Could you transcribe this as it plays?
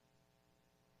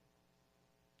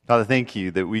Father, thank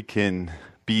you that we can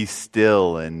be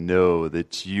still and know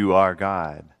that you are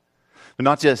God. But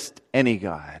not just any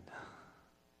God.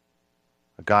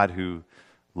 A God who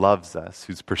loves us,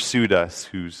 who's pursued us,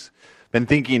 who's been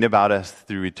thinking about us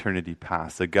through eternity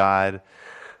past. A God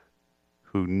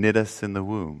who knit us in the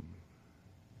womb.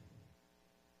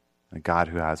 A God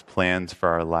who has plans for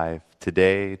our life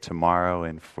today, tomorrow,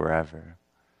 and forever.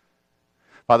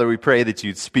 Father, we pray that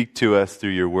you'd speak to us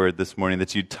through your word this morning,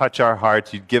 that you'd touch our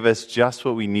hearts, you'd give us just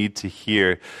what we need to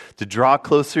hear, to draw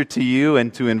closer to you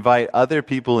and to invite other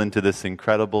people into this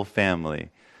incredible family,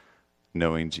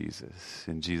 knowing Jesus.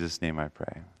 In Jesus' name I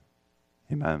pray.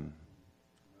 Amen.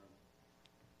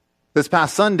 This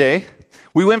past Sunday,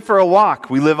 we went for a walk.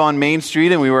 We live on Main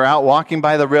Street, and we were out walking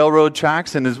by the railroad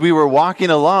tracks, and as we were walking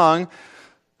along,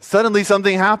 suddenly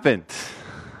something happened.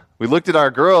 We looked at our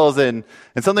girls, and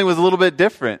something was a little bit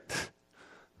different.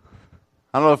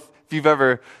 I don't know if you've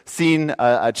ever seen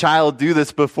a child do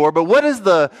this before, but what is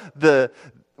the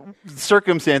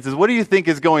circumstances? What do you think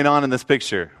is going on in this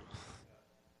picture?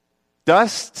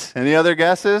 Dust? Any other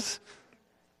guesses?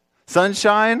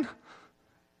 Sunshine?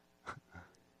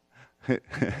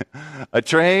 A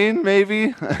train,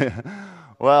 maybe?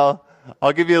 Well,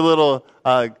 I'll give you a little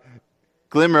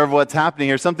glimmer of what's happening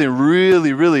here. Something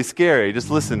really, really scary. Just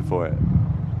listen for it.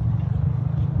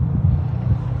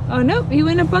 Oh, no, he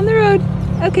went up on the road.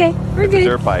 Okay, we're good.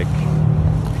 Dirt bike.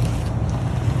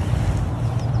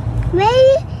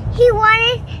 Maybe he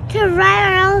wanted to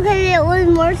ride around because it was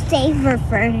more safer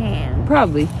for him.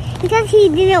 Probably. Because he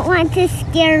didn't want to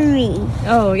scare me.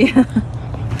 Oh, yeah.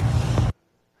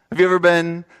 Have you ever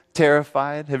been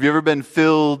terrified? Have you ever been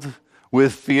filled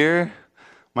with fear?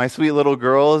 My sweet little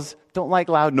girls don't like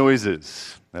loud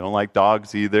noises. They don't like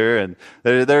dogs either. And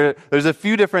there's a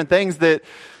few different things that,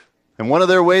 and one of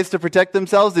their ways to protect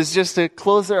themselves is just to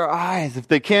close their eyes. If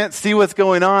they can't see what's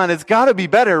going on, it's got to be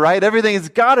better, right? Everything has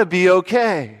got to be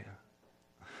okay.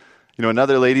 You know,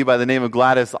 another lady by the name of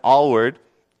Gladys Allward,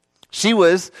 she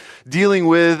was dealing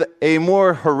with a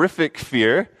more horrific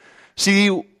fear.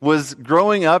 She was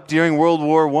growing up during World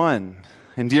War I.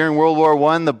 And during World War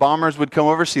I, the bombers would come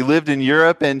over. She lived in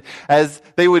Europe. And as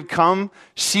they would come,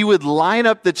 she would line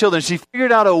up the children. She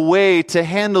figured out a way to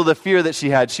handle the fear that she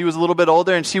had. She was a little bit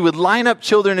older, and she would line up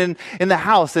children in the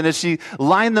house. And as she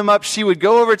lined them up, she would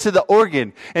go over to the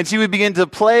organ. And she would begin to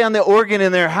play on the organ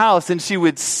in their house. And she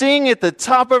would sing at the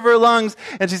top of her lungs.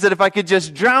 And she said, if I could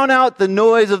just drown out the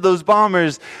noise of those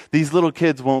bombers, these little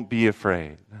kids won't be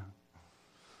afraid.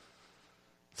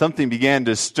 Something began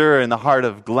to stir in the heart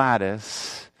of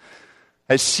Gladys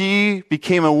as she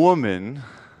became a woman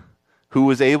who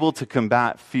was able to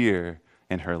combat fear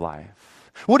in her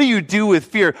life. What do you do with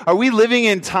fear? Are we living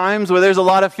in times where there's a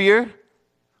lot of fear?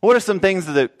 What are some things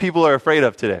that people are afraid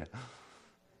of today?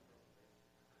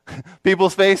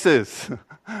 People's faces,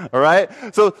 all right?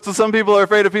 So some people are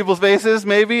afraid of people's faces,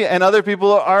 maybe, and other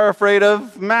people are afraid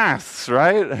of masks,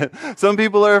 right? Some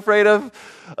people are afraid of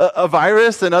a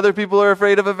virus, and other people are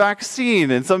afraid of a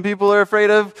vaccine, and some people are afraid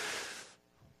of...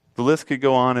 The list could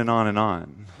go on and on and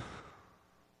on.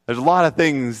 There's a lot of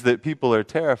things that people are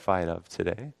terrified of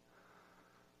today.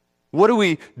 What do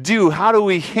we do? How do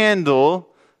we handle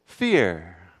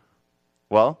fear?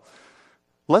 Well,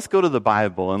 let's go to the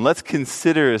Bible and let's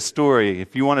consider a story.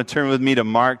 If you want to turn with me to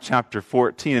Mark chapter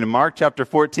 14. In Mark chapter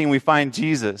 14, we find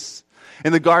Jesus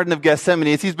in the Garden of Gethsemane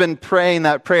as he's been praying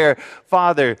that prayer,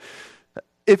 Father,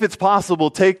 if it's possible,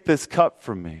 take this cup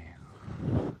from me.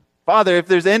 Father, if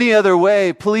there's any other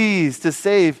way, please, to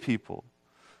save people.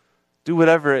 Do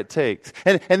whatever it takes.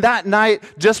 And that night,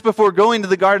 just before going to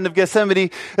the Garden of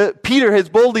Gethsemane, Peter has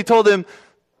boldly told him,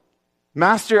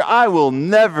 Master, I will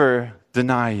never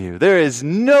deny you. There is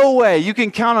no way. You can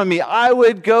count on me. I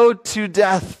would go to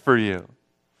death for you.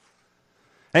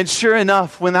 And sure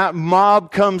enough, when that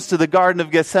mob comes to the Garden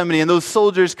of Gethsemane and those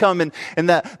soldiers come and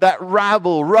that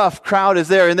rabble, rough crowd is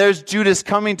there and there's Judas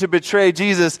coming to betray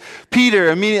Jesus, Peter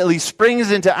immediately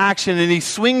springs into action and he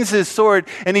swings his sword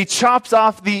and he chops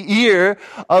off the ear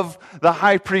of the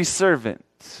high priest's servant.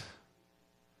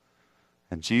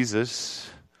 And Jesus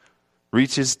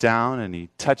reaches down and he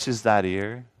touches that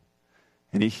ear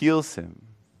and he heals him.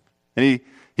 And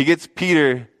he gets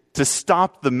Peter to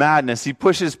stop the madness. He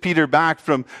pushes Peter back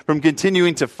from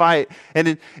continuing to fight.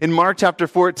 And in Mark chapter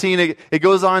 14, it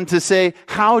goes on to say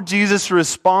how Jesus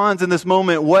responds in this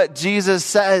moment, what Jesus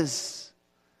says.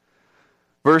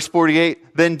 Verse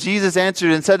 48, then Jesus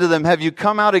answered and said to them, have you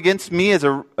come out against me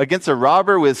against a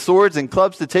robber with swords and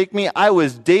clubs to take me? I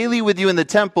was daily with you in the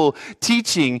temple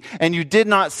teaching, and you did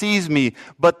not seize me,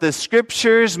 but the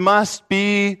scriptures must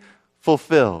be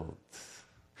fulfilled.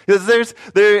 Because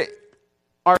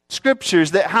are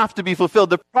scriptures that have to be fulfilled.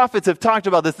 The prophets have talked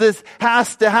about this. This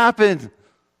has to happen.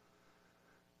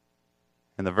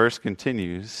 And the verse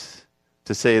continues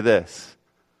to say this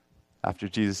after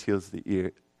Jesus heals the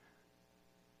ear.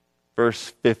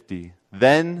 Verse 50,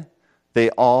 then they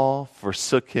all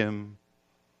forsook him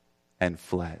and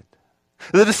fled.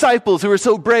 The disciples who were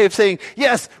so brave saying,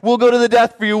 yes, we'll go to the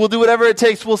death for you. We'll do whatever it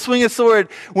takes. We'll swing a sword.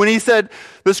 When he said,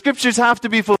 the scriptures have to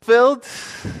be fulfilled,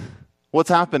 what's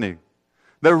happening?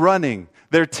 They're running.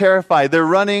 They're terrified. They're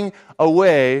running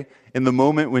away in the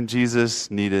moment when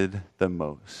Jesus needed them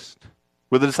most.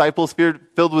 Were the disciples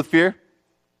filled with fear?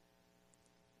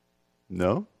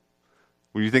 No.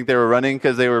 Would you think they were running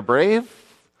because they were brave?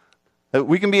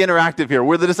 We can be interactive here.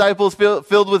 Were the disciples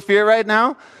filled with fear right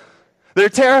now? They're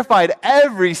terrified.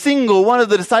 Every single one of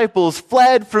the disciples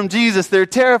fled from Jesus. They're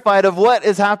terrified of what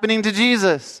is happening to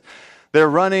Jesus. They're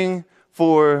running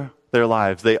for their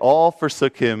lives. They all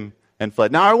forsook him and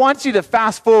fled. Now, I want you to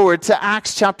fast forward to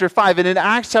Acts chapter 5. And in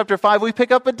Acts chapter 5, we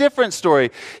pick up a different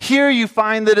story. Here you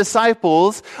find the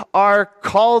disciples are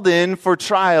called in for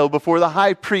trial before the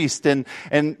high priest and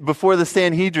before the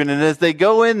Sanhedrin. And as they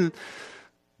go in,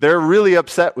 they're really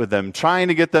upset with them, trying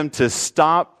to get them to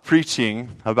stop preaching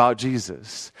about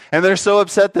Jesus. And they're so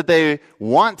upset that they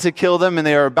want to kill them, and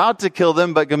they are about to kill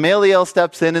them, but Gamaliel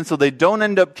steps in, and so they don't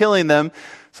end up killing them.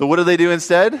 So what do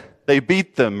instead? They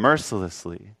beat them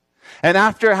mercilessly. And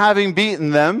after having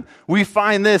beaten them, we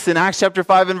find this in Acts chapter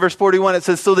 5 and verse 41. It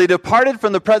says, so they departed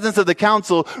from the presence of the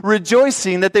council,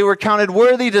 rejoicing that they were counted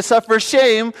worthy to suffer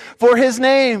shame for his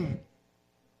name.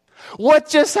 What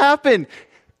just happened?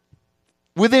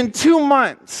 Within 2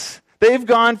 months, they've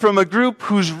gone from a group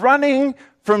who's running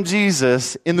from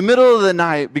Jesus in the middle of the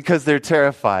night because they're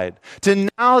terrified, to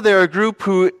now they're a group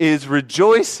who is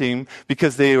rejoicing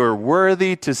because they were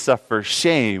worthy to suffer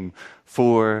shame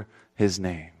for his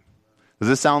name. Does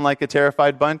this sound like a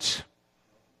terrified bunch?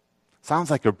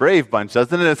 Sounds like a brave bunch,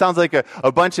 doesn't it? It sounds like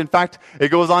a bunch. In fact, it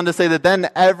goes on to say that then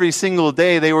every single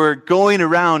day they were going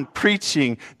around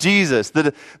preaching Jesus.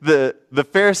 The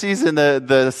Pharisees and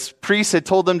the priests had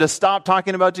told them to stop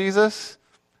talking about Jesus.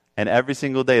 And every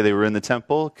single day they were in the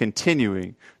temple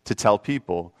continuing to tell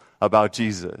people about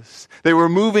Jesus. They were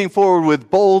moving forward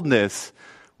with boldness,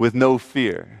 with no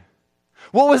fear.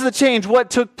 What was the change? What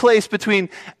took place between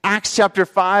Acts chapter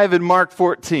 5 and Mark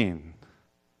 14?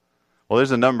 Well,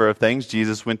 there's a number of things.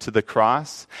 Jesus went to the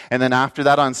cross. And then after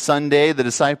that on Sunday, the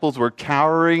disciples were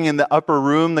cowering in the upper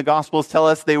room. The Gospels tell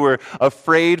us they were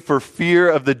afraid for fear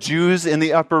of the Jews in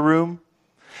the upper room.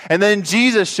 And then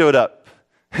Jesus showed up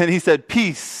and he said,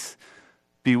 peace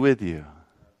be with you.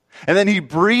 And then he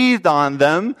breathed on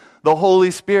them the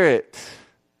Holy Spirit.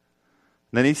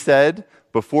 And then he said,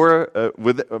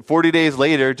 40 days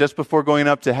later, just before going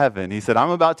up to heaven, he said, I'm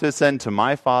about to ascend to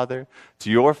my Father,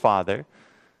 to your Father,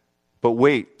 but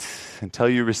wait until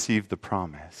you receive the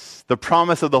promise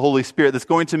of the Holy Spirit that's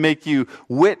going to make you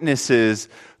witnesses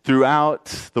throughout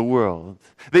the world.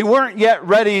 They weren't yet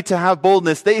ready to have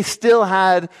boldness. They still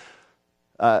had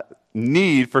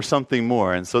need for something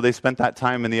more, and so they spent that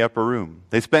time in the upper room.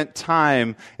 They spent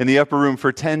time in the upper room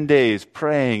for 10 days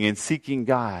praying and seeking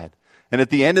God. And at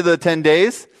the end of the 10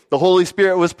 days, the Holy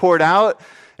Spirit was poured out.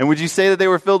 And would you say that they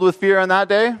were filled with fear on that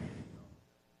day?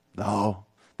 No.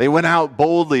 They went out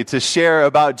boldly to share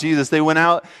about Jesus. They went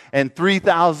out and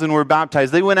 3,000 were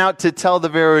baptized. They went out to tell the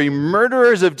very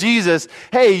murderers of Jesus,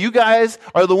 hey, you guys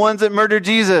are the ones that murdered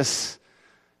Jesus.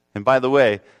 And by the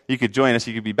way, you could join us.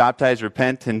 You could be baptized,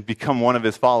 repent, and become one of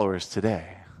his followers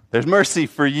today. There's mercy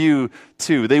for you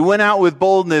too. They went out with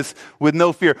boldness, with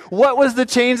no fear. What was the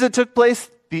change that took place?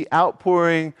 The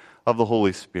outpouring of the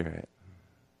Holy Spirit.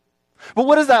 But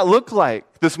what does that look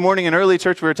like? This morning in early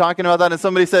church, we were talking about that, and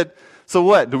somebody said, so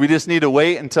what? Do we just need to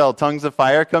wait until tongues of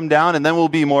fire come down, and then we'll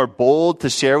be more bold to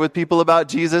share with people about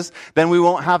Jesus? Then we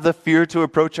won't have the fear to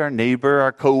approach our neighbor,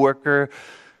 our coworker.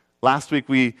 Last week,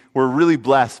 we were really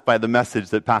blessed by the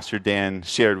message that Pastor Dan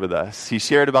shared with us. He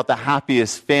shared about the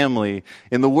happiest family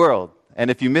in the world. And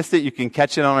if you missed it, you can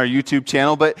catch it on our YouTube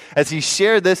channel. But as he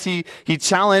shared this, he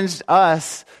challenged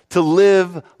us to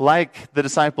live like the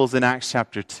disciples in Acts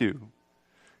chapter 2.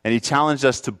 And he challenged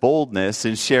us to boldness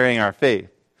in sharing our faith.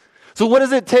 So what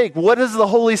does it take? What does the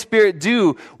Holy Spirit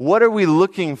do? What are we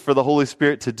looking for the Holy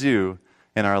Spirit to do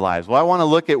in our lives? Well, I want to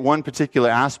look at one particular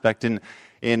aspect, and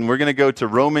we're going to go to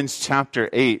Romans chapter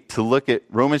 8 to look at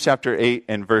Romans chapter 8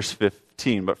 and verse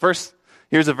 15. But first,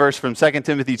 here's a verse from 2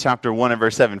 Timothy chapter 1 and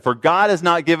verse 7. For God has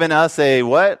not given us a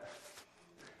what?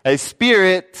 A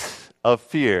spirit of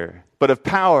fear, but of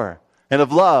power and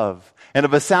of love and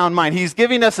of a sound mind. He's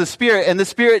giving us a spirit, and the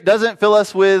Spirit doesn't fill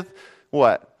us with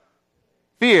what?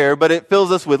 fear, but it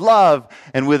fills us with love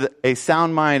and with a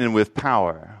sound mind and with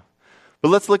power. But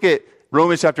let's look at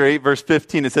Romans chapter 8, verse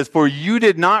 15. It says, "For you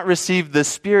did not receive the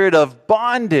spirit of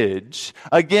bondage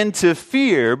again to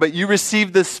fear, but you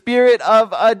received the spirit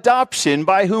of adoption,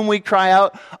 by whom we cry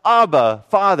out, Abba,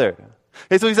 Father."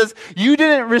 Okay, so he says, you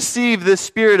didn't receive the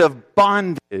spirit of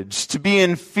bondage to be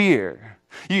in fear.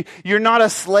 You're not a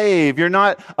slave. You're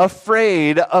not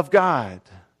afraid of God.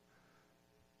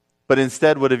 But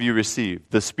instead, what have you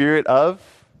received? The spirit of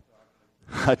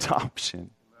adoption.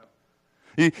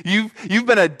 You've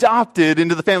been adopted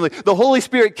into the family. The Holy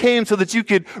Spirit came so that you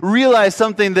could realize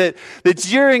something that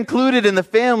you're included in the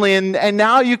family, and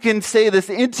now you can say this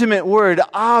intimate word,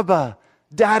 Abba,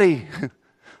 Daddy,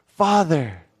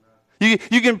 Father.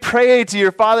 You can pray to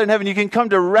your Father in heaven. You can come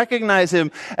to recognize Him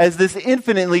as this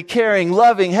infinitely caring,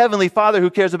 loving, Heavenly Father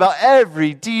who cares about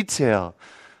every detail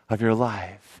of your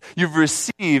life. You've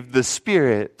received the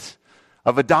Spirit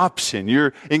of adoption.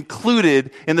 You're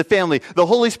included in the family. The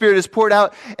Holy Spirit is poured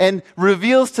out and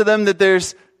reveals to them that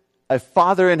there's a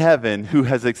Father in heaven who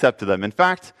has accepted them. In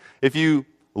fact, if you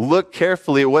look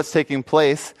carefully at what's taking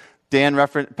place,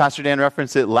 Pastor Dan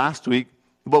referenced it last week,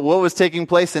 but what was taking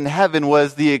place in heaven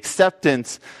was the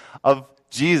acceptance of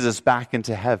Jesus back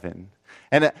into heaven.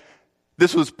 And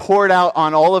this was poured out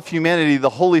on all of humanity. The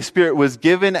Holy Spirit was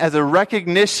given as a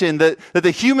recognition that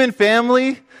the human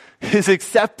family is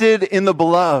accepted in the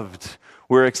beloved.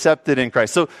 We're accepted in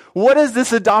Christ. So what does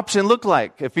this adoption look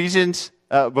like?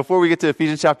 Before we get to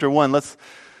Ephesians chapter 1, let's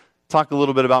talk a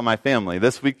little bit about my family.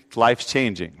 This week, life's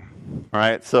changing. All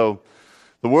right, so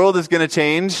the world is going to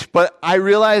change, but I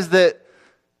realized that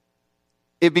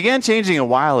it began changing a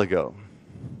while ago.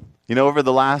 You know, over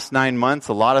the last 9 months,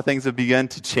 a lot of things have begun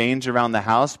to change around the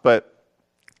house, but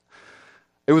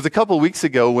it was a couple weeks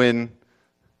ago when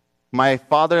my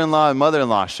father-in-law and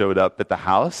mother-in-law showed up at the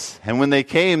house, and when they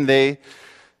came, they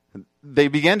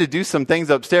began to do some things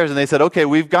upstairs, and they said, okay,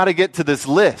 we've got to get to this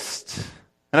list.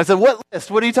 And I said, what list?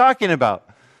 What are you talking about?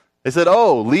 They said,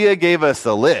 oh, Leah gave us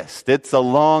a list. It's a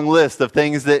long list of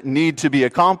things that need to be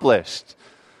accomplished.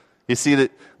 You see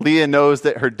that Leah knows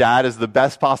that her dad is the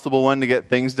best possible one to get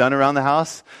things done around the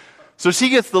house. So she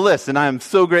gets the list, and I am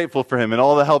so grateful for him and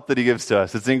all the help that he gives to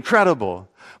us. It's incredible.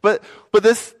 But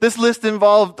this list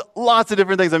involved lots of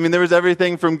different things. I mean, there was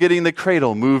everything from getting the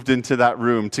cradle moved into that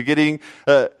room, to getting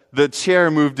the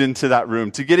chair moved into that room,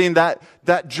 to getting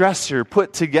that dresser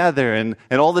put together, and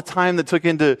all the time that took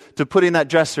into putting that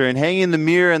dresser and hanging the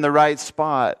mirror in the right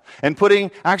spot, and putting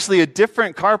actually a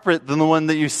different carpet than the one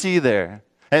that you see there.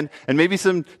 And maybe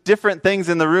some different things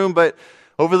in the room, but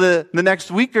over the next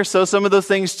week or so, some of those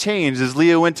things changed as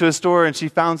Leah went to a store and she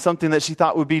found something that she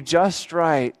thought would be just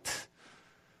right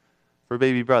for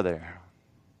baby brother.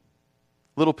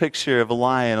 A little picture of a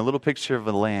lion, a little picture of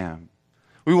a lamb.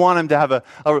 We want him to have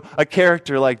a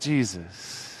character like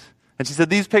Jesus. And she said,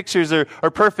 these pictures are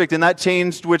perfect, and that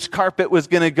changed which carpet was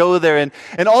going to go there.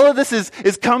 And all of this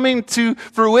is coming to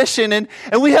fruition, and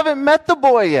we haven't met the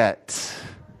boy yet.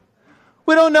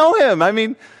 We don't know him. I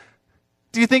mean,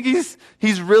 do you think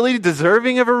he's really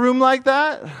deserving of a room like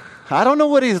that? I don't know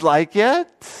what he's like yet.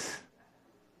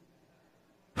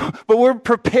 But we're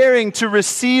preparing to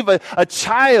receive a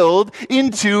child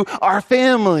into our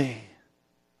family.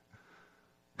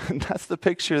 And that's the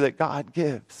picture that God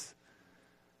gives.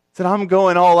 He said, I'm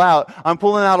going all out. I'm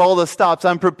pulling out all the stops.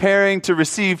 I'm preparing to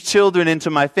receive children into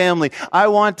my family. I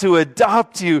want to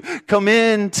adopt you. Come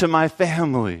into my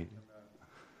family.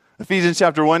 Ephesians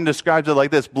chapter 1 describes it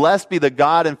like this: blessed be the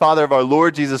God and Father of our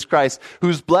Lord Jesus Christ,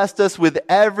 who's blessed us with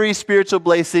every spiritual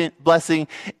blessing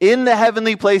in the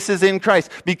heavenly places in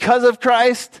Christ. Because of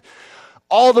Christ,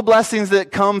 all the blessings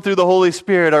that come through the Holy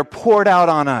Spirit are poured out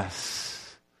on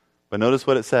us. But notice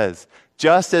what it says.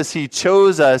 Just as He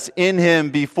chose us in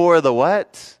Him before the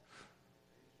what?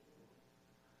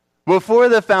 Before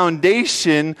the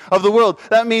foundation of the world.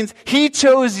 That means He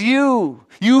chose you.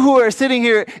 You who are sitting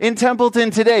here in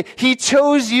Templeton today, He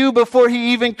chose you before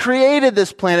He even created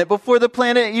this planet, before the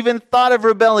planet even thought of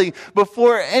rebelling,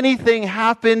 before anything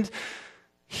happened.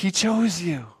 He chose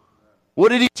you. What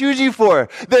did He choose you for?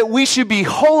 That we should be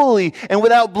holy and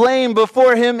without blame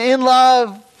before Him in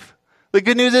love. The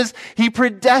good news is He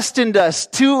predestined us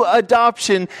to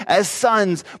adoption as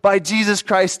sons by Jesus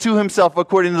Christ to Himself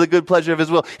according to the good pleasure of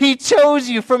His will. He chose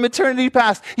you from eternity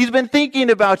past. He's been thinking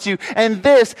about you, and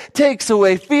this takes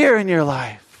away fear in your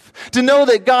life. To know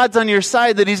that God's on your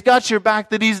side, that He's got your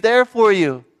back, that He's there for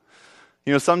you.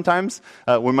 You know, sometimes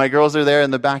when my girls are there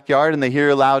in the backyard and they hear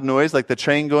a loud noise like the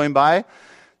train going by,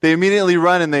 they immediately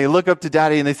run and they look up to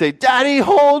Daddy and they say, Daddy,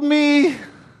 hold me.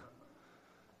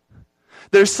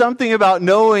 There's something about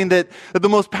knowing that the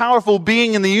most powerful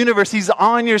being in the universe, he's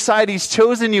on your side. He's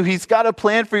chosen you. He's got a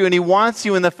plan for you, and he wants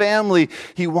you in the family.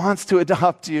 He wants to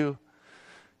adopt you.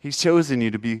 He's chosen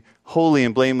you to be holy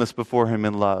and blameless before him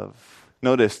in love.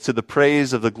 Notice, to the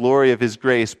praise of the glory of his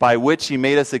grace, by which he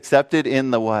made us accepted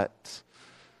in the what?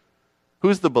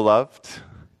 Who's the beloved?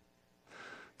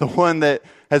 The one that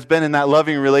has been in that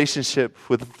loving relationship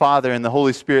with the Father and the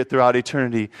Holy Spirit throughout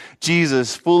eternity.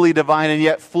 Jesus, fully divine and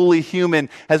yet fully human,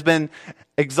 has been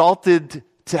exalted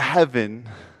to heaven.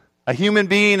 A human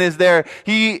being is there.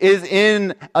 He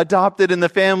is adopted in the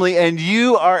family, and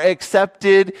you are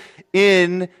accepted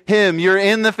in him. You're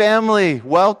in the family.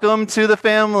 Welcome to the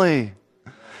family.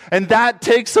 And that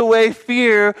takes away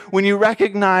fear when you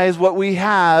recognize what we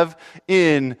have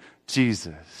in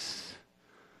Jesus.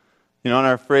 You know, on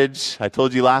our fridge, I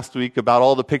told you last week about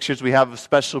all the pictures we have of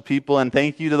special people, and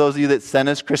thank you to those of you that sent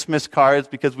us Christmas cards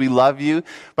because we love you.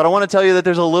 But I want to tell you that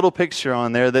there's a little picture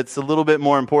on there that's a little bit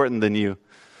more important than you.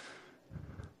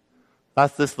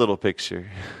 That's this little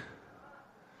picture.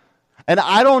 And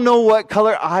I don't know what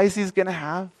color eyes he's going to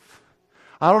have.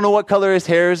 I don't know what color his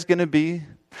hair is going to be.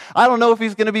 I don't know if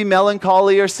he's going to be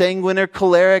melancholy or sanguine or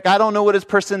choleric. I don't know what his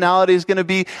personality is going to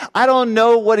be. I don't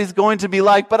know what he's going to be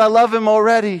like, but I love him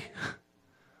already.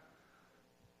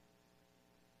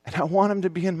 And I want him to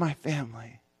be in my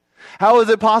family. How is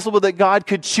it possible that God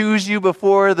could choose you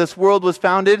before this world was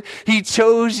founded? He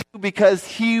chose you because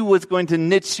he was going to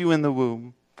knit you in the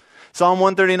womb. Psalm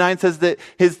 139 says that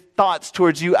his thoughts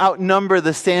towards you outnumber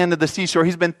the sand of the seashore.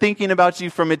 He's been thinking about you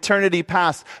from eternity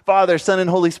past. Father, Son, and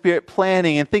Holy Spirit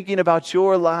planning and thinking about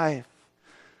your life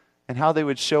and how they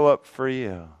would show up for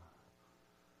you.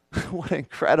 What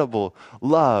incredible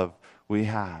love we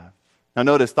have. Now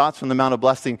notice, Thoughts from the Mount of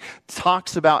Blessing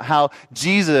talks about how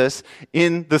Jesus,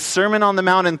 in the Sermon on the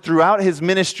Mount and throughout his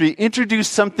ministry,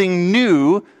 introduced something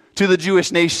new to the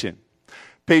Jewish nation.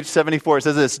 Page 74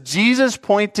 says this: Jesus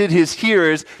pointed his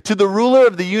hearers to the ruler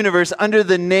of the universe under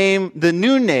the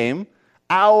new name,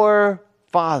 Our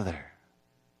Father.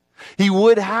 He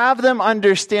would have them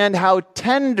understand how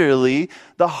tenderly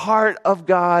the heart of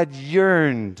God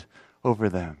yearned over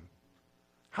them.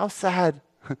 How sad.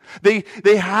 They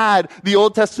had the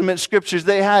Old Testament scriptures.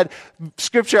 They had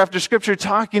scripture after scripture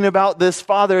talking about this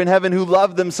Father in heaven who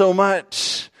loved them so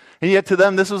much. And yet to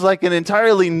them, this was like an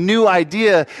entirely new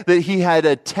idea that he had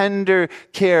a tender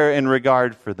care and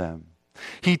regard for them.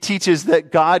 He teaches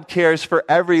that God cares for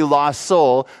every lost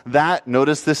soul. That,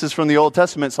 notice this is from the Old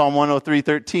Testament, Psalm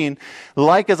 103:13.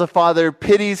 Like as a father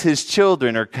pities his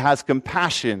children or has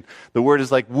compassion. The word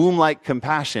is like womb-like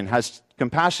compassion, has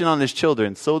compassion on his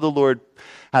children. So the Lord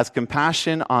has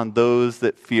compassion on those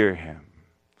that fear him.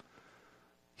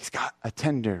 He's got a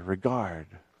tender regard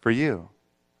for you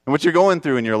and what you're going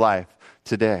through in your life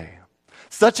today.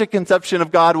 Such a conception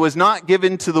of God was not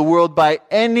given to the world by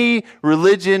any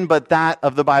religion but that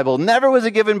of the Bible. Never was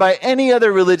it given by any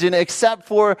other religion except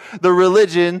for the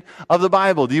religion of the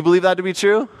Bible. Do you believe that to be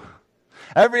true?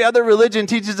 Every other religion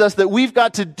teaches us that we've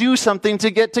got to do something to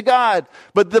get to God.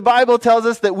 But the Bible tells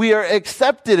us that we are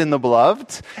accepted in the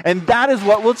beloved, and that is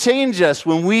what will change us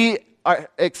when we are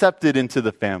accepted into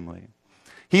the family.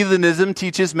 Heathenism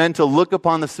teaches men to look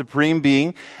upon the Supreme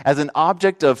Being as an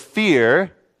object of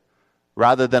fear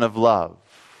rather than of love.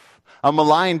 A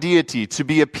malign deity to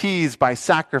be appeased by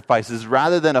sacrifices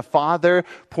rather than a father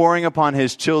pouring upon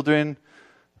his children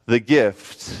the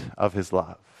gift of his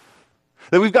love.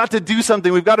 That we've got to do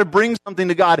something, we've got to bring something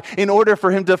to God in order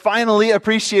for him to finally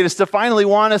appreciate us, to finally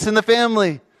want us in the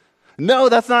family. No,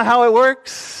 that's not how it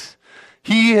works.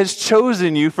 He has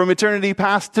chosen you from eternity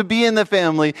past to be in the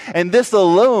family, and this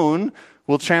alone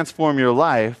will transform your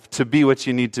life to be what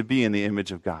you need to be in the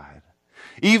image of God.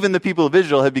 Even the people of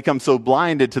Israel had become so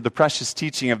blinded to the precious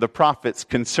teaching of the prophets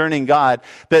concerning God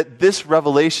that this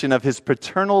revelation of his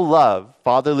paternal love,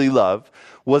 fatherly love,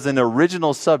 was an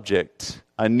original subject,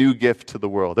 a new gift to the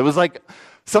world. It was like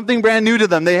something brand new to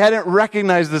them. They hadn't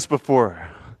recognized this before.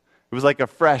 It was like a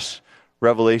fresh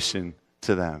revelation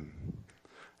to them.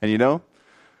 And you know,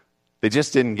 they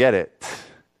just didn't get it.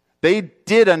 They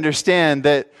did understand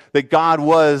that God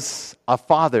was a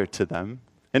father to them.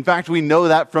 In fact, we know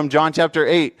that from John chapter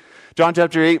 8. John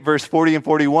chapter 8, verse 40 and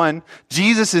 41.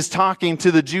 Jesus is talking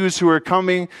to the Jews who are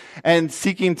coming and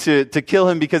seeking to kill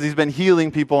him because he's been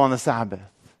healing people on the Sabbath.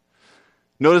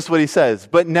 Notice what he says.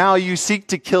 But now you seek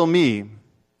to kill me,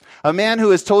 a man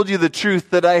who has told you the truth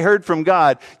that I heard from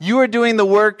God. You are doing the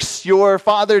works your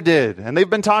father did. And they've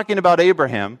been talking about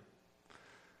Abraham.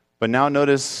 But now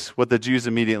notice what the Jews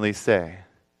immediately say.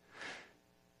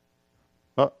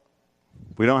 Well,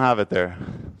 we don't have it there.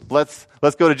 let's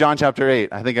go to John chapter 8.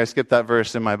 I think I skipped that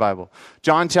verse in my Bible.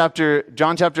 John chapter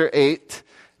 8,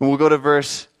 and we'll go to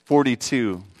verse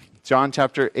 42. John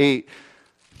chapter 8.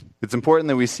 It's important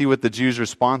that we see what the Jews'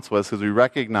 response was because we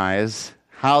recognize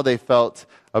how they felt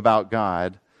about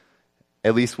God,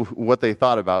 at least what they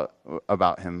thought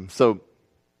about him. So,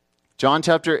 John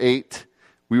chapter 8,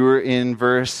 we were in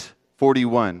verse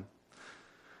 41.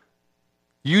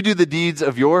 You do the deeds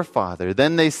of your father.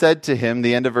 Then they said to him,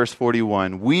 the end of verse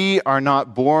 41, we are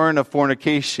not born of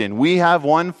fornication. We have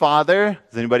one Father.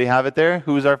 Does anybody have it there?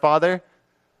 Who is our Father?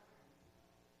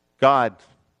 God.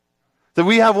 So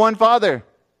we have one Father.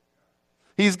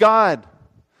 He's God.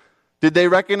 Did they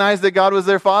recognize that God was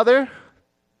their Father?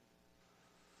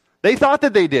 They thought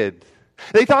that they did.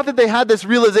 They thought that they had this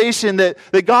realization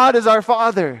that God is our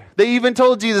Father. They even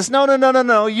told Jesus,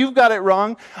 no, you've got it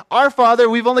wrong. Our Father,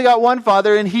 we've only got one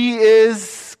Father, and He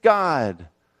is God.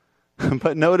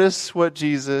 But notice what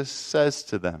Jesus says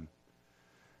to them.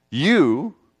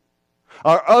 You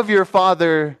are of your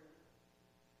father,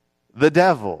 the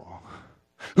devil.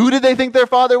 Who did they think their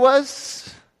father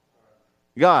was?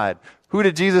 God. Who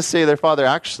did Jesus say their father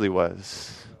actually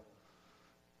was?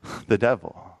 The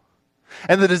devil.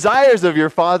 And the desires of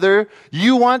your father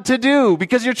you want to do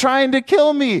because you're trying to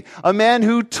kill me, a man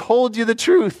who told you the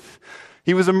truth.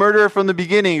 He was a murderer from the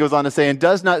beginning, he goes on to say, and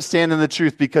does not stand in the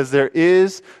truth because there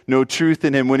is no truth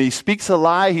in him. When he speaks a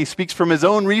lie, he speaks from his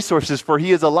own resources, for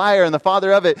he is a liar and the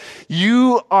father of it.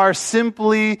 You are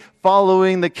simply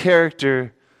following the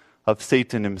character of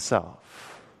Satan himself.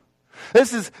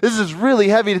 This is really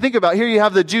heavy to think about. Here you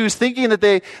have the Jews thinking that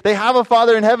they have a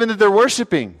Father in heaven that they're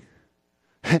worshiping.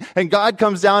 And God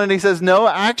comes down and he says, no,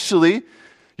 actually,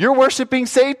 you're worshiping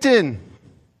Satan.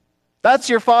 That's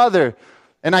your father.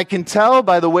 And I can tell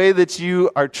by the way that you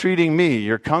are treating me.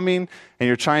 You're coming and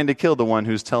you're trying to kill the one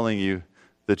who's telling you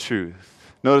the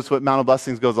truth. Notice what Mount of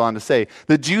Blessings goes on to say.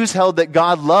 The Jews held that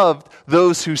God loved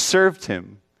those who served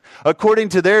him. According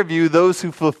to their view, those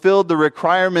who fulfilled the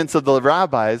requirements of the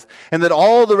rabbis, and that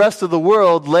all the rest of the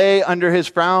world lay under his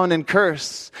frown and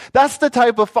curse. That's the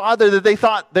type of father that they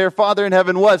thought their Father in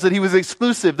heaven was, that he was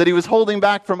exclusive, that he was holding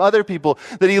back from other people,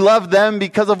 that he loved them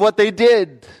because of what they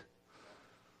did.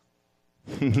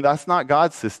 That's not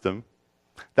God's system.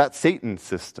 That's Satan's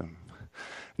system.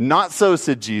 Not so,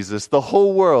 said Jesus. The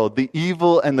whole world, the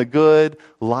evil and the good,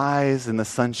 lies in the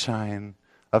sunshine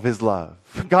of his love.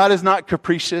 God is not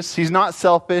capricious. He's not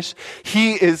selfish.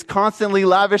 He is constantly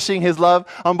lavishing his love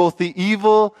on both the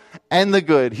evil and the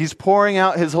good. He's pouring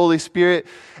out his Holy Spirit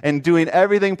and doing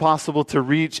everything possible to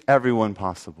reach everyone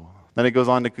possible. Then it goes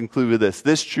on to conclude with this.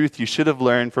 This truth you should have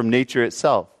learned from nature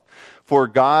itself. For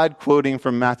God, quoting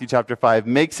from Matthew chapter 5,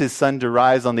 makes his sun to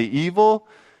rise on the evil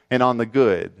and on the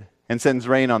good, and sends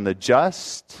rain on the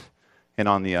just and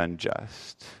on the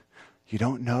unjust. You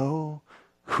don't know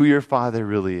who your Father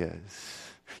really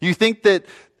is. You think that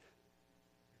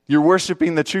you're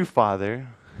worshiping the true Father,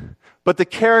 but the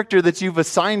character that you've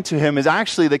assigned to him is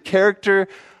actually the character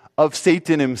of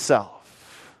Satan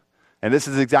himself. And this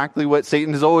is exactly what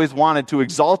Satan has always wanted, to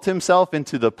exalt himself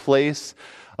into the place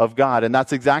of God. And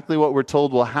that's exactly what we're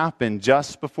told will happen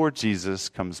just before Jesus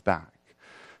comes back.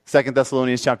 2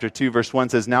 Thessalonians chapter 2, verse 1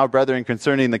 says, Now, brethren,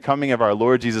 concerning the coming of our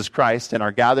Lord Jesus Christ and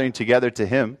our gathering together to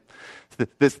him,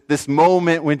 this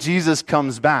moment when Jesus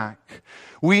comes back,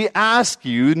 we ask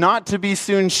you not to be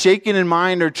soon shaken in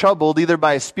mind or troubled, either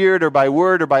by spirit or by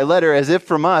word or by letter, as if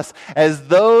from us, as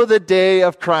though the day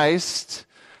of Christ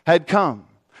had come.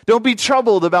 Don't be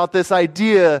troubled about this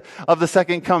idea of the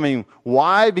second coming.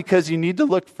 Why? Because you need to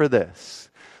look for this.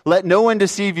 Let no one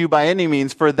deceive you by any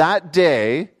means, for that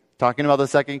day, talking about the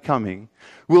second coming,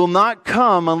 will not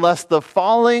come unless the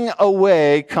falling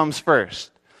away comes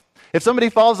first. If somebody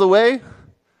falls away,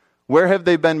 where have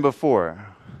they been before?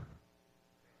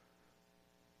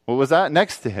 What was that?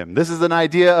 Next to him. This is an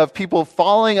idea of people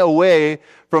falling away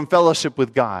from fellowship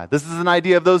with God. This is an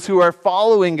idea of those who are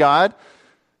following God,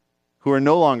 who are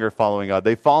no longer following God.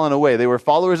 They've fallen away. They were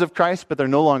followers of Christ, but they're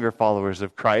no longer followers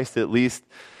of Christ. At least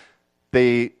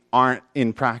they aren't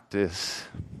in practice.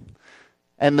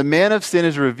 And the man of sin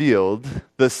is revealed,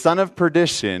 the son of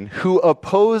perdition, who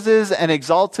opposes and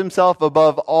exalts himself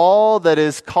above all that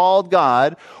is called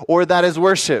God or that is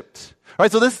worshipped. All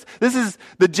right, so this is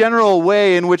the general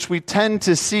way in which we tend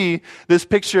to see this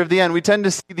picture of the end. We tend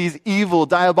to see these evil,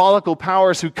 diabolical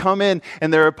powers who come in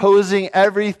and they're opposing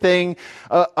everything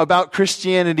about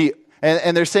Christianity.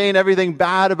 And they're saying everything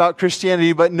bad about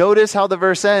Christianity. But notice how the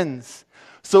verse ends.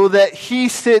 So that he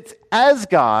sits as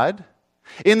God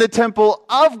in the temple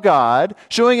of God,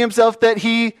 showing himself that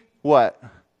he, what?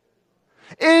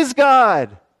 Is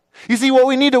God. You see, what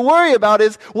we need to worry about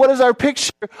is, what is our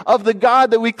picture of the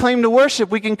God that we claim to worship?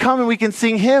 We can come and we can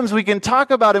sing hymns, we can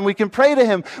talk about him, we can pray to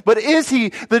him, but is he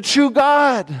the true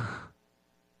God?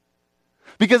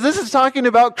 Because this is talking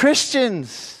about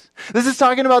Christians. This is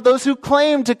talking about those who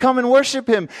claim to come and worship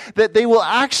him, that they will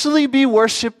actually be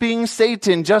worshiping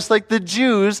Satan, just like the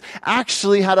Jews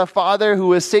actually had a father who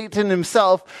was Satan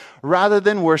himself, rather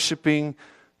than worshiping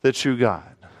the true God.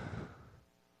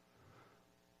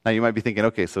 Now you might be thinking,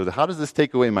 okay, so how does this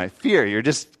take away my fear? You're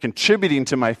just contributing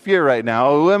to my fear right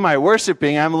now. Who am I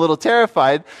worshiping? I'm a little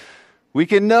terrified. We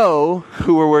can know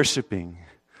who we're worshiping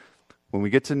when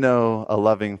we get to know a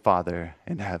loving Father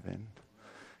in heaven.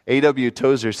 A.W.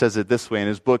 Tozer says it this way in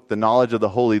his book, The Knowledge of the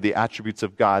Holy, The Attributes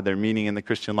of God, Their Meaning in the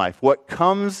Christian Life. What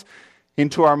comes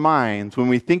into our minds when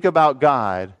we think about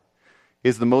God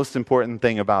is the most important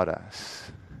thing about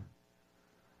us.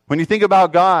 When you think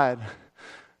about God,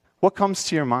 what comes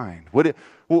to your mind? What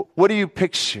do you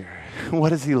picture?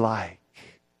 What is he like?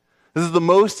 This is the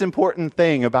most important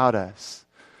thing about us.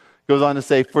 It goes on to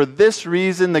say, for this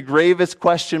reason, the gravest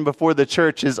question before the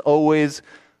church is always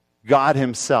God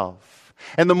himself.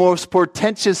 And the most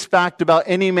portentous fact about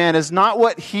any man is not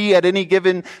what he at any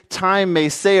given time may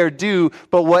say or do,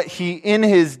 but what he in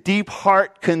his deep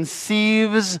heart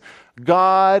conceives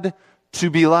God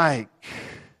to be like.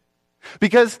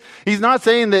 Because he's not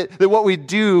saying that what we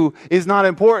do is not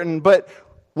important, but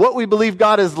what we believe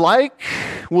God is like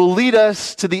will lead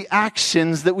us to the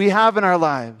actions that we have in our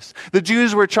lives. The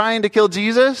Jews were trying to kill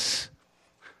Jesus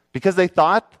because they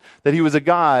thought that he was a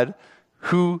God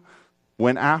who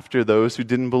went after those who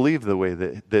didn't believe the way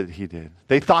that he did.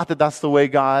 They thought that that's the way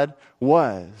God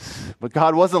was. But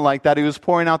God wasn't like that. He was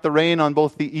pouring out the rain on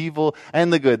both the evil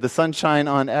and the good, the sunshine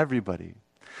on everybody.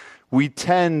 We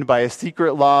tend, by a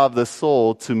secret law of the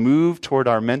soul, to move toward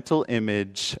our mental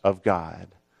image of God.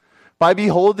 By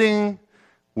beholding,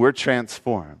 we're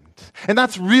transformed. And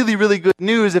that's really, really good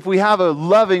news if we have a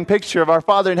loving picture of our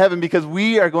Father in heaven, because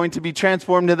we are going to be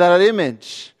transformed into that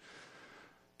image.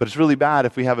 But it's really bad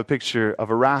if we have a picture of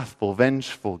a wrathful,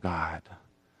 vengeful God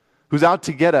who's out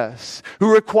to get us,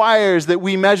 who requires that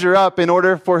we measure up in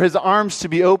order for his arms to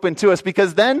be open to us.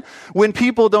 Because then when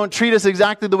people don't treat us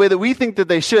exactly the way that we think that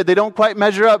they should, they don't quite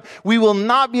measure up, we will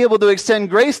not be able to extend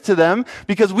grace to them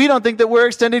because we don't think that we're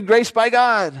extended grace by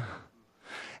God.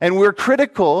 And we're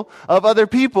critical of other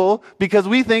people because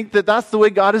we think that that's the way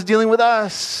God is dealing with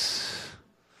us.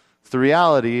 The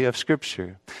reality of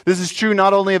Scripture. This is true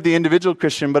not only of the individual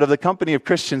Christian, but of the company of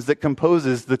Christians that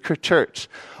composes the church.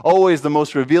 Always the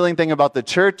most revealing thing about the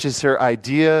church is her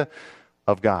idea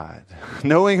of God.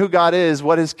 Knowing who God is,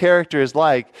 what his character is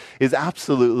like, is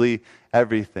absolutely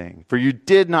everything. For you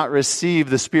did not receive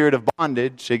the spirit of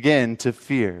bondage, again, to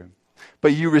fear,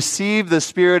 but you received the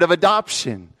spirit of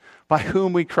adoption, by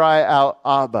whom we cry out,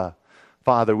 Abba,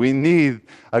 Father. We need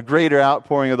a greater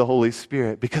outpouring of the Holy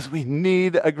Spirit because we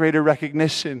need a greater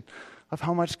recognition of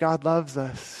how much God loves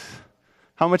us,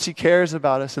 how much he cares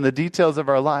about us in the details of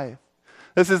our life.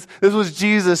 This was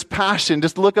Jesus' passion.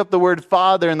 Just look up the word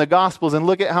Father in the Gospels and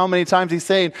look at how many times he's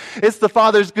saying, it's the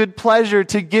Father's good pleasure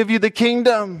to give you the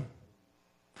kingdom.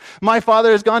 My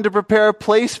Father has gone to prepare a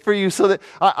place for you so that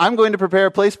I'm going to prepare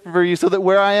a place for you so that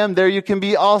where I am, there you can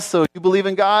be also. You believe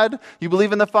in God, you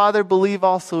believe in the Father, believe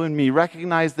also in me.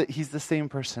 Recognize that he's the same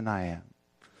person I am.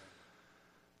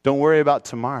 Don't worry about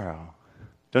tomorrow.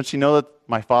 Don't you know that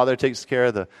my Father takes care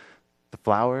of the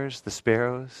flowers, the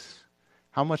sparrows?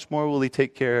 How much more will he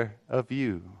take care of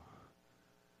you?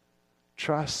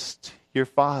 Trust your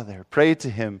Father. Pray to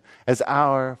him as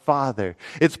our Father.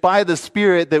 It's by the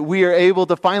Spirit that we are able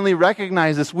to finally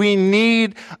recognize this. We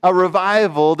need a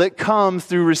revival that comes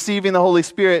through receiving the Holy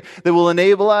Spirit that will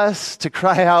enable us to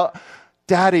cry out,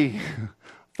 Daddy,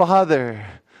 Father,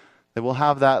 that we'll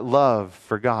have that love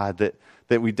for God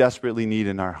that we desperately need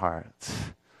in our hearts.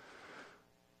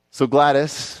 So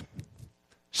Gladys,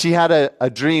 she had a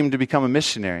dream to become a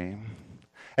missionary.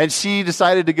 And she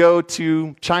decided to go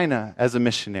to China as a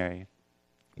missionary.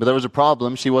 But there was a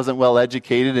problem. She wasn't well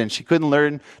educated and she couldn't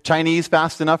learn Chinese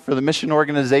fast enough for the mission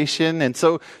organization. And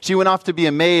so she went off to be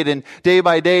a maid, and day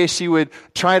by day she would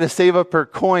try to save up her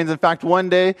coins. In fact, one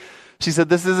day she said,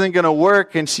 this isn't going to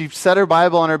work. And she set her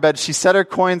Bible on her bed. She set her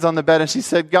coins on the bed and she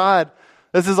said, God,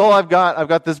 this is all I've got. I've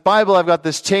got this Bible. I've got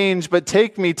this change, but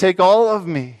take all of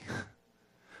me.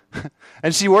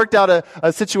 And she worked out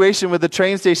a situation with the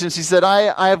train station. She said,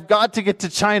 I have got to get to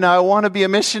China. I want to be a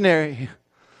missionary.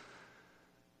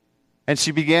 And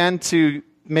she began to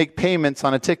make payments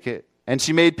on a ticket. And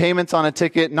she made payments on a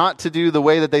ticket not to do the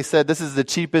way that they said, this is the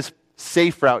cheapest,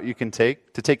 safe route you can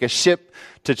take, to take a ship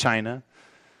to China.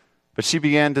 But she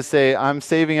began to say, I'm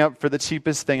saving up for the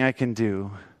cheapest thing I can do.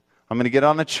 I'm going to get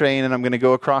on a train and I'm going to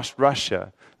go across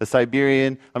Russia, I'm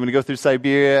going to go through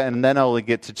Siberia and then I'll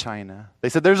get to China. They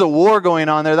said, there's a war going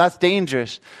on there. That's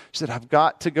dangerous. She said, I've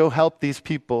got to go help these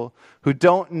people who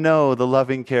don't know the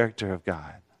loving character of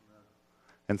God.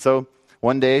 And so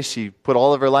one day she put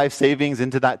all of her life savings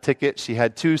into that ticket. She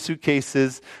had 2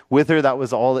 suitcases with her. That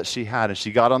was all that she had. And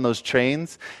she got on those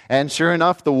trains. And sure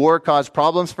enough, the war caused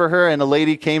problems for her. And a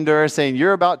lady came to her saying,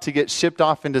 you're about to get shipped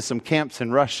off into some camps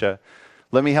in Russia.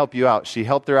 Let me help you out. She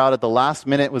helped her out at the last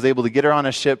minute, was able to get her on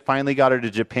a ship, finally got her to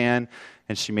Japan,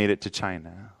 and she made it to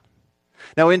China.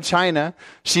 Now in China,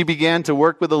 she began to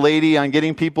work with a lady on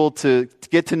getting people to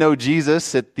get to know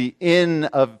Jesus at the inn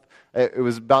of, it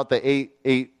was about the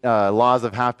eight laws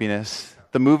of happiness.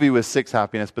 The movie was 6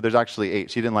 happiness, but there's actually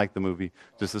 8. She didn't like the movie,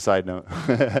 just a side note.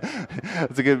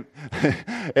 It's a good,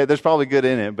 there's probably good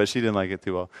in it, but she didn't like it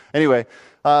too well. Anyway,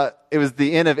 it was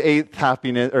the inn of 8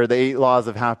 happiness, or the 8 laws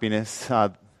of happiness.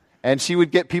 And she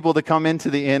would get people to come into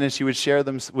the inn and she would share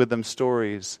with them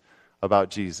stories about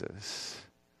Jesus.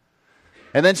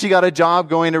 And then she got a job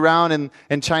going around,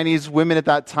 and Chinese women at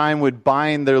that time would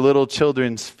bind their little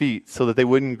children's feet so that they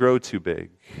wouldn't grow too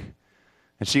big.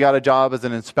 And she got a job as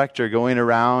an inspector going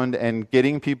around and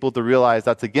getting people to realize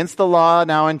that's against the law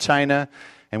now in China,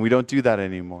 and we don't do that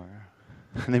anymore.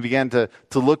 And they began to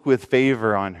look with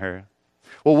favor on her.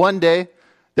 Well, one day,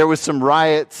 there was some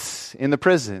riots in the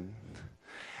prison.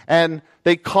 And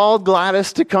they called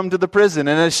Gladys to come to the prison.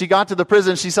 And as she got to the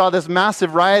prison, she saw this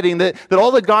massive rioting that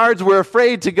all the guards were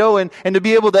afraid to go and to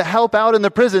be able to help out in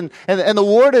the prison. And the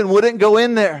warden wouldn't go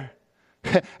in there.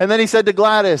 And then he said to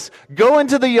Gladys, go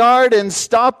into the yard and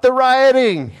stop the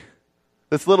rioting.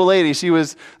 This little lady, she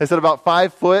was, I said, about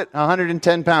 5 foot,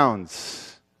 110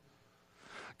 pounds.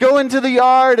 Go into the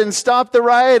yard and stop the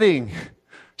rioting.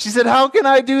 She said, how can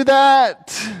I do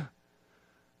that?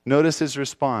 Notice his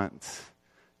response.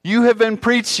 You have been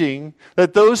preaching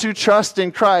that those who trust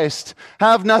in Christ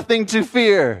have nothing to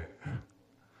fear.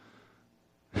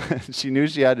 She knew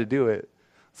she had to do it.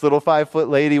 This little 5 foot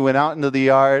lady went out into the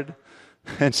yard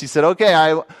and she said,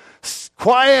 okay,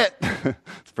 quiet.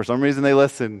 For some reason they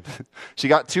listened. She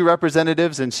got 2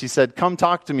 representatives and she said, come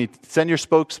talk to me. Send your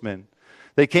spokesman.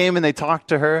 They came and they talked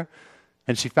to her.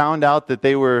 And she found out that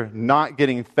they were not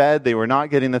getting fed. They were not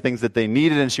getting the things that they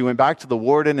needed. And she went back to the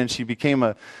warden and she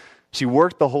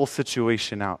worked the whole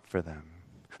situation out for them.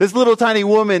 This little tiny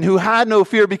woman who had no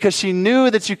fear because she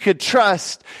knew that you could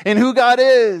trust in who God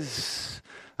is.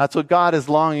 That's what God is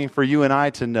longing for you and I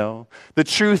to know. The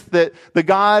truth that the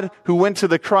God who went to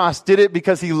the cross did it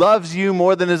because he loves you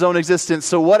more than his own existence.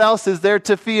 So what else is there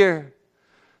to fear?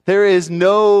 There is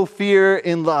no fear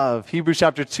in love. Hebrews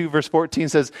chapter 2 verse 14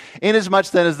 says,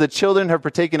 inasmuch then as the children have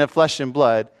partaken of flesh and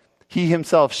blood, he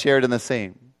himself shared in the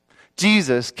same.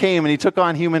 Jesus came and he took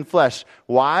on human flesh.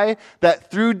 Why?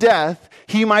 That through death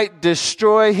he might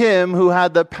destroy him who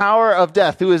had the power of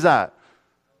death. Who is that?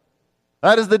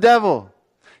 That is the devil.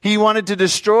 He wanted to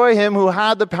destroy him who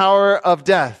had the power of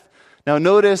death. Now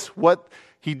notice what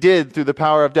he did through the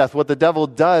power of death, what the devil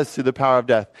does through the power of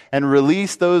death, and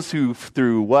release those who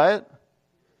through what?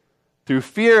 Through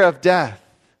fear of death,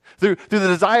 through the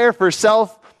desire for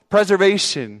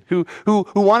self-preservation, who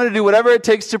wanted to do whatever it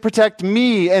takes to protect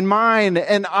me and mine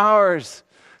and ours,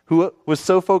 who was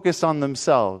so focused on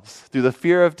themselves. Through the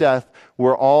fear of death,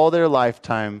 were all their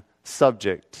lifetime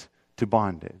subject to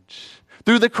bondage.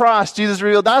 Through the cross, Jesus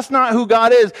revealed that's not who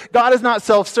God is. God is not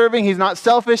self-serving. He's not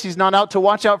selfish. He's not out to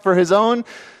watch out for his own.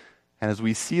 And as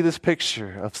we see this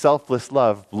picture of selfless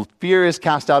love, fear is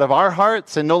cast out of our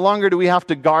hearts, and no longer do we have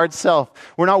to guard self.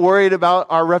 We're not worried about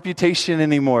our reputation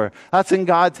anymore. That's in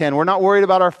God's hand. We're not worried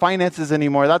about our finances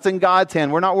anymore. That's in God's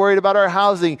hand. We're not worried about our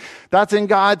housing. That's in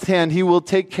God's hand. He will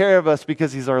take care of us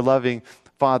because he's our loving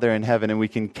Father in heaven, and we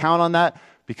can count on that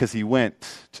because he went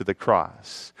to the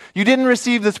cross. You didn't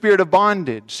receive the spirit of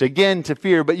bondage, again, to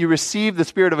fear, but you received the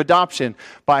spirit of adoption,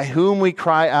 by whom we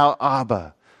cry out,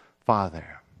 Abba,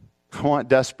 Father. I want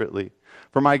desperately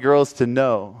for my girls to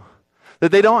know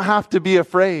that they don't have to be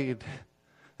afraid,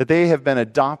 that they have been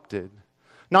adopted,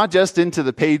 not just into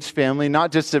the Page family,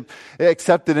 not just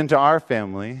accepted into our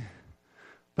family,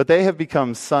 but they have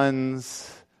become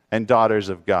sons and daughters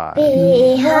of God.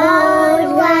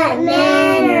 Behold, what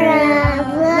manner of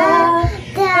love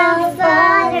the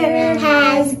Father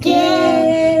has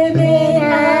given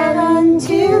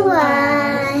unto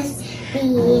us.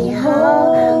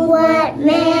 Behold, what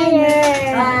manner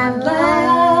of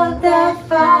love the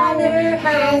Father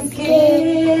has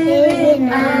given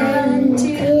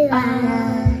unto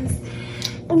us.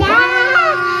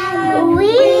 That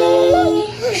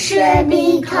we should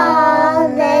be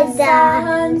called the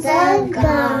sons of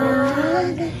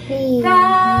God.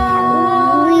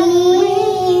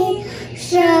 We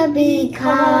should be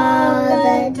called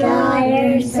the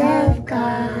daughters of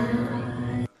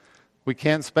God. We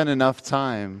can't spend enough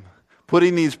time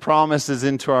putting these promises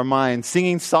into our minds,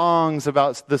 singing songs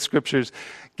about the scriptures,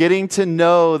 getting to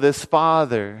know this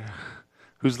Father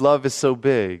whose love is so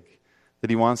big that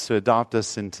he wants to adopt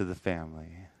us into the family.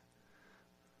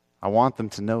 I want them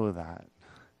to know that.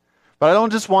 But I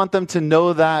don't just want them to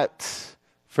know that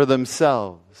for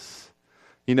themselves.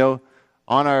 You know,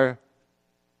 on our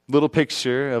little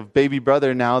picture of baby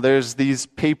brother now, there's these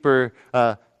paper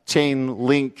chain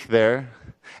link there.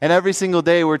 And every single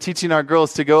day we're teaching our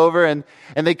girls to go over and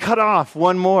they cut off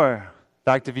one more. In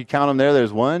fact, if you count them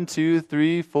there's 1, 2,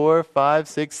 3, 4, 5,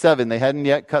 6, 7. They hadn't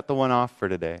yet cut the one off for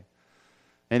today.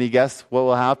 Any guess what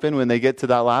will happen when they get to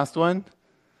that last one?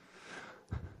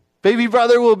 Baby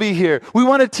brother will be here. We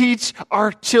want to teach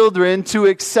our children to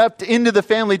accept into the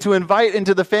family, to invite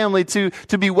into the family, to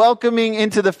be welcoming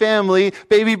into the family,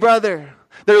 baby brother.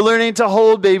 They're learning to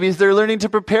hold babies. They're learning to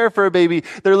prepare for a baby.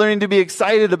 They're learning to be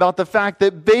excited about the fact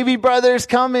that baby brother's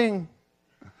coming.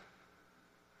 And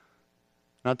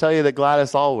I'll tell you that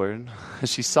Gladys Allward,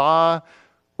 she saw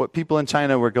what people in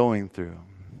China were going through.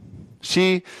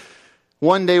 She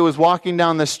one day was walking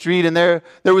down the street and there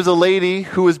was a lady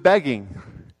who was begging.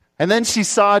 And then she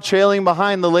saw trailing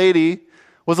behind the lady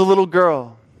was a little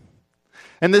girl.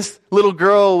 And this little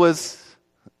girl was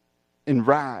in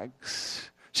rags.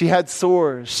 She had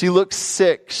sores. She looked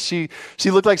sick. She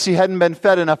looked like she hadn't been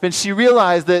fed enough. And she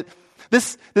realized that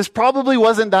this probably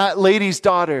wasn't that lady's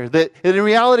daughter. That in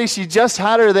reality, she just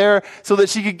had her there so that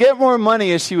she could get more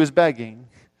money as she was begging.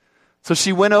 So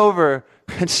she went over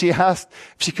and she asked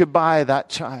if she could buy that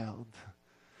child.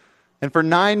 And for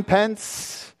 9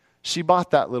 pence, she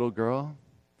bought that little girl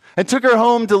and took her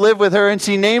home to live with her, and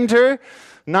she named her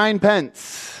 9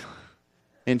 pence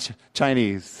in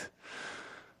Chinese.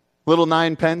 Little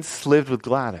 9 pence lived with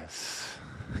Gladys.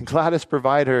 And Gladys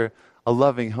provided her a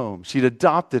loving home. She'd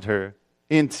adopted her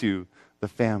into the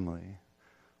family.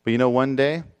 But you know, one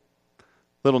day,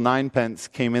 little 9 pence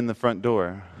came in the front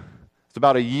door. It's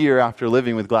about a year after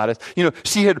living with Gladys. You know,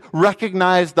 she had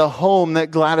recognized the home that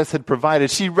Gladys had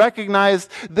provided. She recognized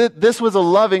that this was a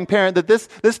loving parent, that this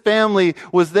family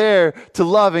was there to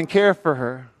love and care for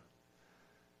her.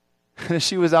 And as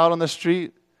she was out on the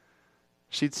street,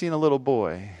 she'd seen a little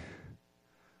boy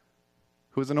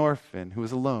who was an orphan, who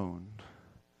was alone.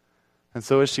 And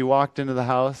so as she walked into the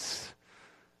house,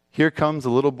 here comes a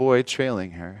little boy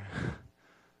trailing her.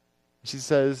 She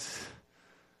says,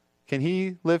 "Can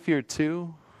he live here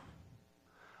too?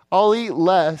 I'll eat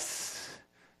less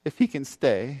if he can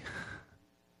stay.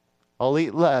 I'll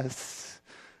eat less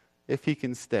if he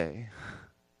can stay."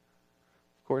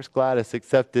 Of course, Gladys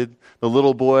accepted the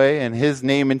little boy, and his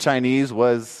name in Chinese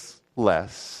was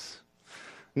Les.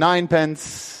 9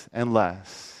 pence and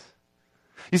less.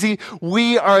 You see,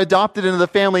 we are adopted into the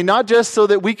family not just so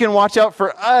that we can watch out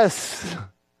for us.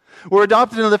 We're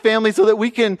adopted into the family so that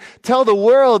we can tell the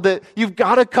world that you've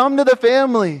got to come to the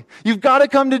family. You've got to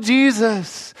come to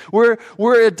Jesus. We're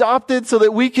adopted so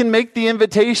that we can make the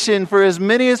invitation for as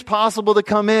many as possible to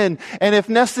come in. And if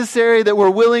necessary, that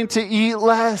we're willing to eat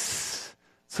less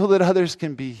so that others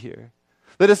can be here.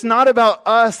 That it's not about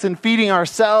us and feeding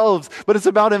ourselves, but it's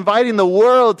about inviting the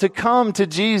world to come to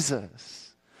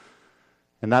Jesus.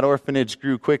 And that orphanage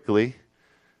grew quickly.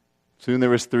 Soon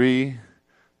there was 3.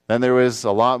 Then there was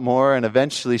a lot more, and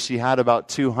eventually she had about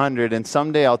 200. And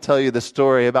someday I'll tell you the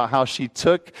story about how she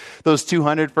took those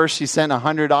 200. First, she sent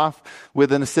 100 off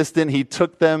with an assistant. He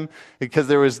took them because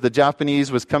the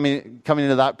Japanese was coming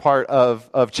into that part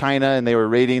of China, and they were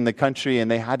raiding the country,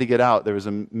 and they had to get out. There was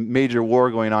a major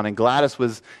war going on, and Gladys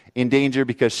was in danger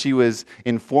because she was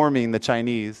informing the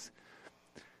Chinese.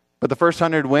 But the first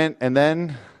 100 went, and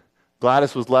then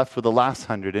Gladys was left with the last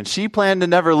 100, and she planned to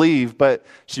never leave, but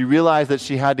she realized that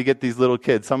she had to get these little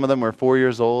kids. Some of them were 4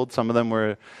 years old. Some of them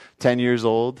were 10 years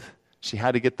old. She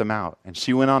had to get them out, and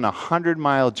she went on a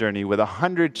 100-mile journey with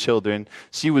 100 children.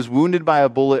 She was wounded by a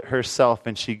bullet herself,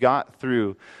 and she got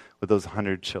through with those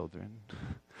 100 children.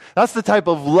 That's the type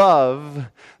of love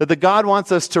that the God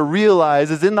wants us to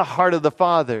realize is in the heart of the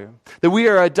Father, that we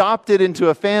are adopted into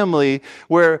a family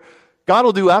where God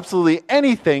will do absolutely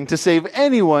anything to save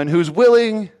anyone who's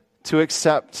willing to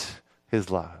accept his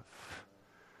love.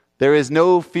 There is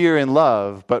no fear in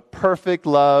love, but perfect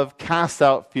love casts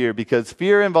out fear, because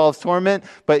fear involves torment,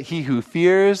 but he who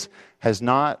fears has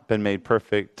not been made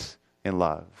perfect in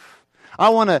love. I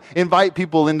want to invite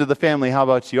people into the family. How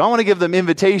about you? I want to give them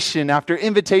invitation after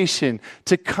invitation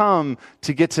to come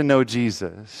to get to know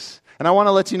Jesus. And I want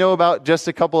to let you know about just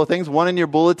a couple of things. One, in your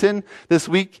bulletin this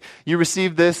week, you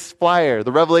received this flyer,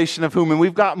 The Revelation of Whom, and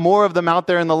we've got more of them out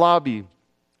there in the lobby.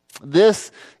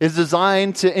 This is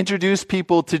designed to introduce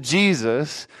people to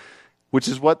Jesus, which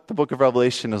is what the book of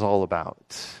Revelation is all about.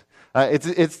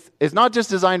 It's not just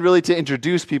designed really to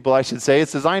introduce people, I should say.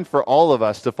 It's designed for all of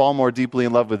us to fall more deeply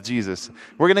in love with Jesus.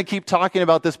 We're going to keep talking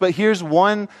about this, but here's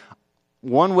one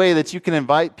way that you can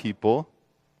invite people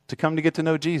to come to get to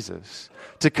know Jesus,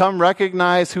 to come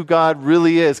recognize who God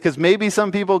really is. Because maybe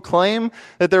some people claim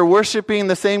that they're worshiping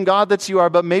the same God that you are,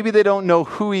 but maybe they don't know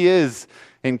who He is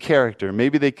in character.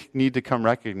 Maybe they need to come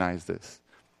recognize this.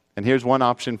 And here's one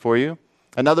option for you.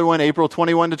 Another one, April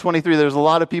 21 to 23. There's a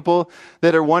lot of people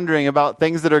that are wondering about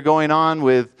things that are going on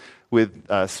with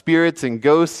spirits and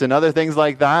ghosts and other things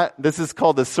like that. This is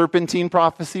called the Serpentine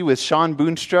Prophecy with Sean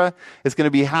Boonstra. It's going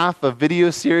to be half a video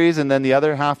series, and then the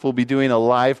other half will be doing a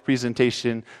live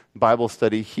presentation Bible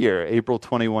study here, April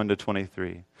 21 to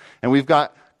 23. And we've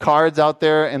got cards out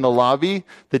there in the lobby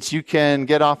that you can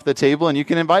get off the table, and you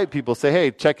can invite people. Say,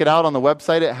 hey, check it out on the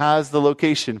website. It has the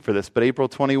location for this, but April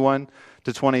 21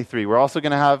 to 23. We're also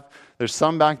going to have, there's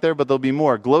some back there, but there'll be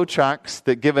more glow tracks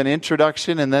that give an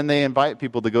introduction, and then they invite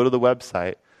people to go to the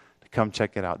website to come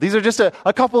check it out. These are just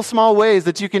a couple small ways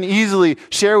that you can easily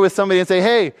share with somebody and say,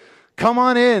 hey, come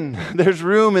on in. There's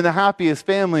room in the happiest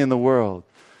family in the world.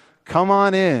 Come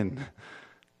on in.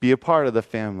 Be a part of the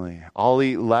family. I'll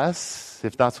eat less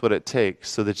if that's what it takes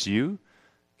so that you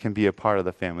can be a part of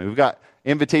the family. We've got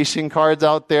invitation cards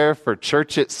out there for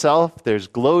church itself. There's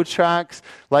glow tracks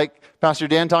like Pastor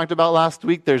Dan talked about last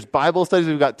week. There's Bible studies.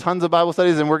 We've got tons of Bible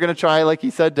studies, and we're going to try, like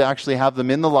he said, to actually have them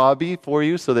in the lobby for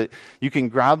you so that you can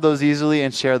grab those easily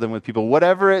and share them with people.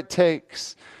 Whatever it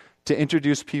takes to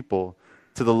introduce people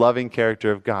to the loving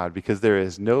character of God, because there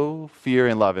is no fear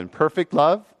in love. And perfect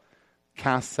love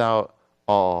casts out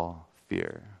all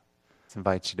fear. Let's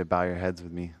invite you to bow your heads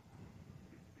with me.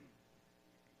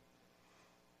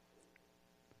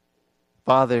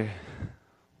 Father,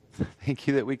 thank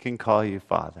you that we can call you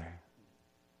Father.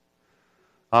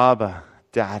 Abba,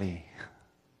 Daddy.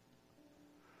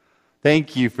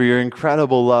 Thank you for your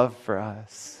incredible love for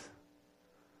us.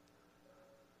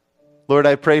 Lord,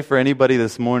 I pray for anybody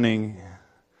this morning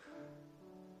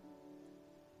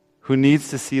who needs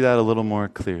to see that a little more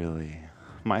clearly,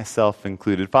 myself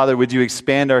included. Father, would you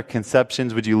expand our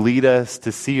conceptions? Would you lead us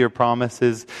to see your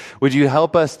promises? Would you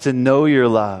help us to know your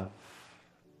love?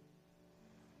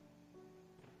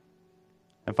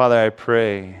 And Father, I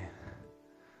pray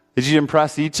that you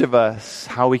impress each of us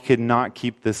how we could not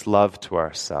keep this love to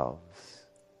ourselves.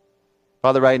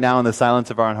 Father, right now in the silence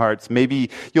of our own hearts, maybe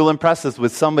you'll impress us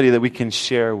with somebody that we can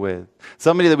share with,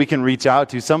 somebody that we can reach out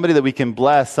to, somebody that we can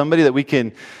bless, somebody that we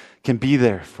can be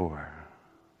there for.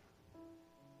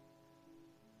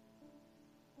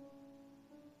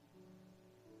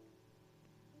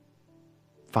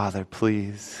 Father,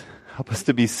 please help us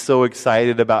to be so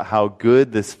excited about how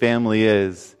good this family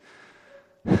is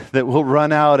that we'll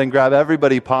run out and grab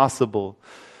everybody possible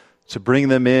to bring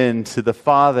them in to the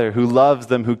Father who loves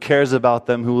them, who cares about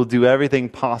them, who will do everything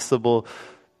possible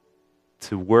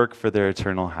to work for their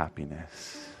eternal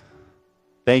happiness.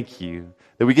 Thank you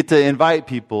that we get to invite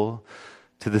people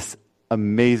to this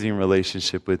amazing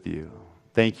relationship with you.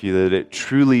 Thank you that it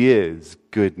truly is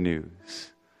good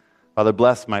news. Father,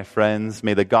 bless my friends.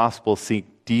 May the gospel sink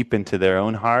deep into their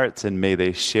own hearts, and may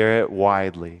they share it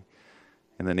widely.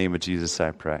 In the name of Jesus,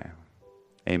 I pray.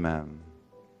 Amen.